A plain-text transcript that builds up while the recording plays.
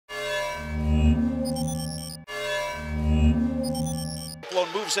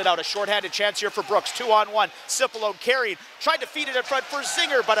moves it out. A shorthanded chance here for Brooks. 2-on-1. Cipolone carried. Tried to feed it in front for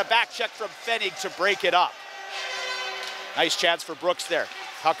Zinger, but a back check from Pfennig to break it up. Nice chance for Brooks there.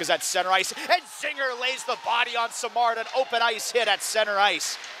 Puck is at center ice, and Zinger lays the body on Samard. An open ice hit at center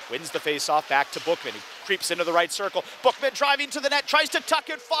ice. Wins the faceoff back to Bookman. He creeps into the right circle. Bookman driving to the net, tries to tuck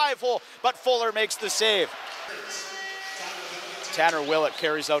it 5-hole, but Fuller makes the save. Tanner Willett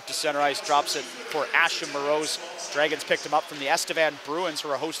carries out to center ice, drops it for Asham Morose. Dragons picked him up from the Estevan Bruins, who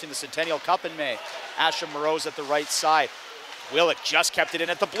are hosting the Centennial Cup in May. Asham Morose at the right side. Willett just kept it in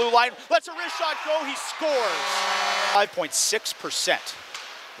at the blue line, lets a wrist shot go, he scores! 5.6%.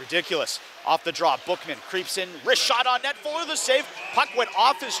 Ridiculous. Off the draw, Bookman creeps in, wrist shot on net, Fuller the save. Puck went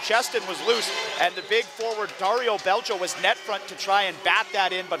off his chest and was loose, and the big forward Dario Beljo was net front to try and bat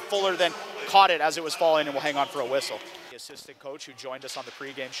that in, but Fuller then caught it as it was falling and will hang on for a whistle. The assistant coach who joined us on the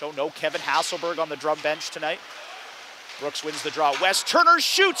pregame show, no Kevin Hasselberg on the drum bench tonight. Brooks wins the draw. West Turner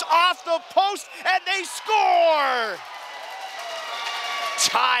shoots off the post, and they score!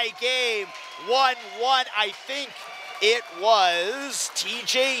 Tie game, 1-1, I think. It was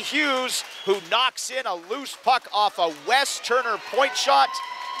TJ Hughes who knocks in a loose puck off a West Turner point shot.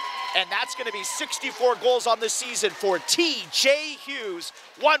 And that's going to be 64 goals on the season for TJ Hughes.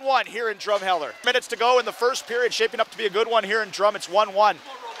 1-1 here in Drumheller. Minutes to go in the first period, shaping up to be a good one here in Drum. It's 1-1.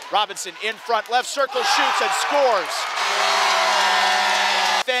 Robinson in front, left circle, shoots and scores.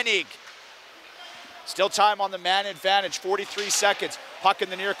 Pfennig. Still time on the man advantage, 43 seconds. Puck in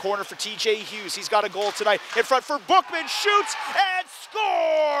the near corner for TJ Hughes. He's got a goal tonight. In front for Bookman, shoots and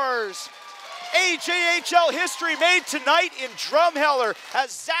scores! AJHL history made tonight in Drumheller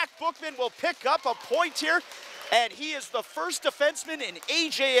as Zach Bookman will pick up a point here. And he is the first defenseman in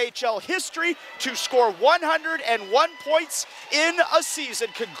AJHL history to score 101 points in a season.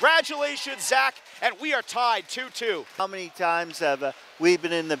 Congratulations, Zach, and we are tied 2-2. How many times have we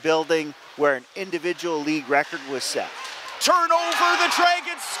been in the building where an individual league record was set? Turnover, the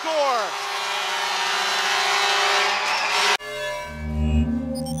Dragons score.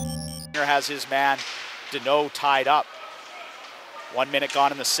 Has his man, Deneau, tied up. 1 minute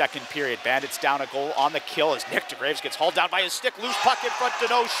gone in the second period. Bandits down a goal on the kill as Nick DeGraves gets hauled down by his stick. Loose puck in front,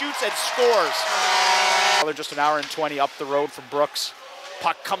 Deneau shoots and scores. They're just an hour and 20 up the road from Brooks.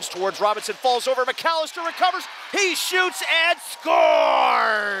 Puck comes towards Robinson, falls over, McAllister recovers, he shoots and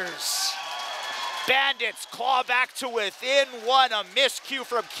scores! Bandits claw back to within one, a miscue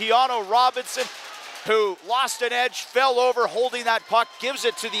from Keanu Robinson, who lost an edge, fell over holding that puck, gives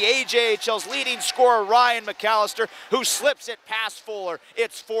it to the AJHL's leading scorer, Ryan McAllister, who slips it past Fuller.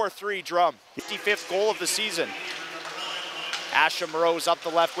 It's 4-3 Drum. 55th goal of the season. Asham Morose up the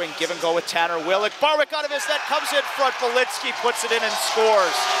left wing, give and go with Tanner Willett. Barwick out of his net, comes in front, Volitsky puts it in and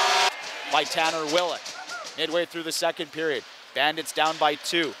scores. By Tanner Willett. Midway through the second period, Bandits down by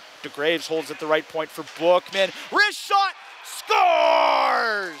 2. DeGraves holds at the right point for Bookman. Wrist shot,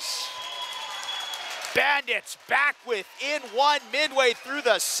 scores! Bandits back within one midway through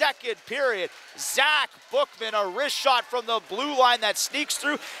the second period. Zach Bookman, a wrist shot from the blue line that sneaks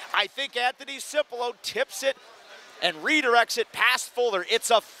through. I think Anthony Cipolone tips it and redirects it past Fuller. It's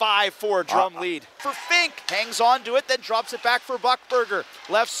a 5-4 Drum lead. For Fink, hangs on to it, then drops it back for Buckberger.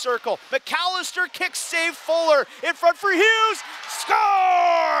 Left circle, McAllister kicks save Fuller. In front for Hughes,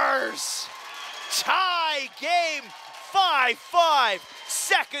 scores! Tie game, 5-5.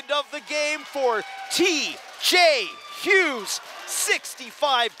 Second of the game for TJ Hughes.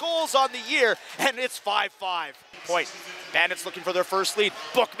 65 goals on the year, and it's 5-5. Point. Bandits looking for their first lead.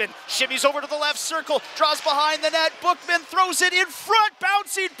 Bookman shimmies over to the left circle, draws behind the net. Bookman throws it in front,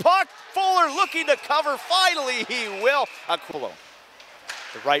 bouncing puck. Fuller looking to cover. Finally, he will. Aquilo.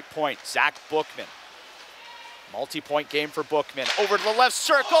 The right point, Zach Bookman. Multi-point game for Bookman. Over to the left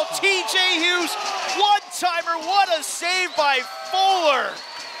circle, TJ Hughes. One-timer, what a save by Fuller.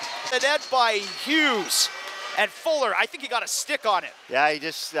 The net by Hughes. And Fuller, I think he got a stick on it. Yeah, he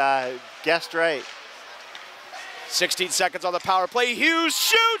just guessed right. 16 seconds on the power play. Hughes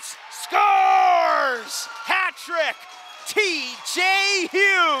shoots, scores! Hat trick, TJ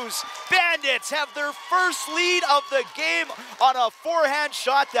Hughes. Bandits have their first lead of the game on a forehand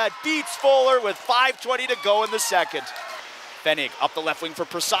shot that beats Fuller with 5:20 to go in the second. Pfennig up the left wing for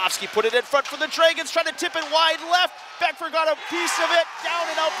Prosovsky, put it in front for the Dragons, trying to tip it wide left. Beckford got a piece of it, down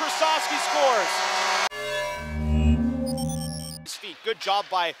and out, Prosovsky scores. Feet, good job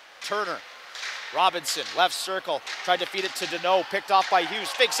by Turner. Robinson, left circle, tried to feed it to Deneau, picked off by Hughes,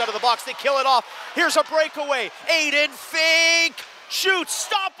 fakes out of the box, they kill it off. Here's a breakaway, Aiden Fink, shoots,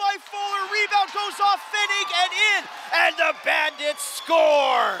 stopped by Fuller, rebound goes off Pfennig and in, and the Bandits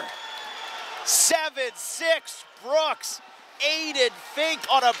score. 7-6 Brooks. Aiden Fink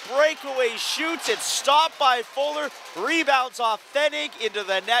on a breakaway shoots. It's stopped by Fuller. Rebounds off Fennig into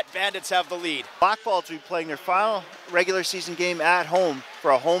the net. Bandits have the lead. Blackballs will be playing their final regular season game at home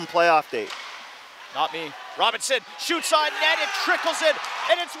for a home playoff date. Not me. Robinson shoots on net, it trickles in,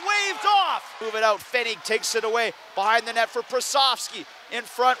 and it's waved off. Move it out, Fennig takes it away. Behind the net for Prasovsky. In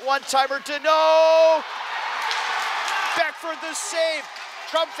front, one-timer to no. Beckford the save.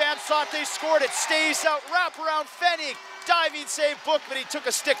 Drum fans thought they scored it. Stays out, wrap around Fennig. Diving save Bookman, he took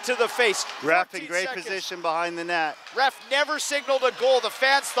a stick to the face. Ref in great position behind the net. Ref never signaled a goal. The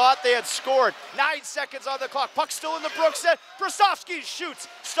fans thought they had scored. 9 seconds on the clock. Puck still in the Brooks net. Prasovsky shoots.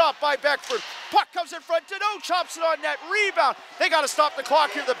 Stopped by Beckford. Puck comes in front. Deneau chops it on net. Rebound. They got to stop the clock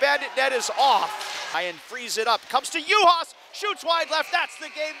here. The Bandit net is off. Ryan frees it up. Comes to Juhas. Shoots wide left. That's the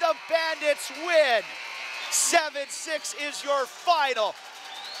game. The Bandits win. 7-6 is your final.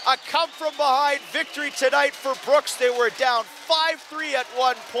 A come-from-behind victory tonight for Brooks. They were down 5-3 at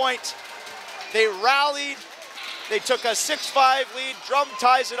one point. They rallied. They took a 6-5 lead. Drum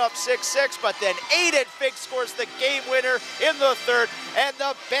ties it up 6-6, but then Aiden Fink scores the game winner in the third, and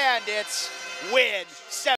the Bandits win 7-6.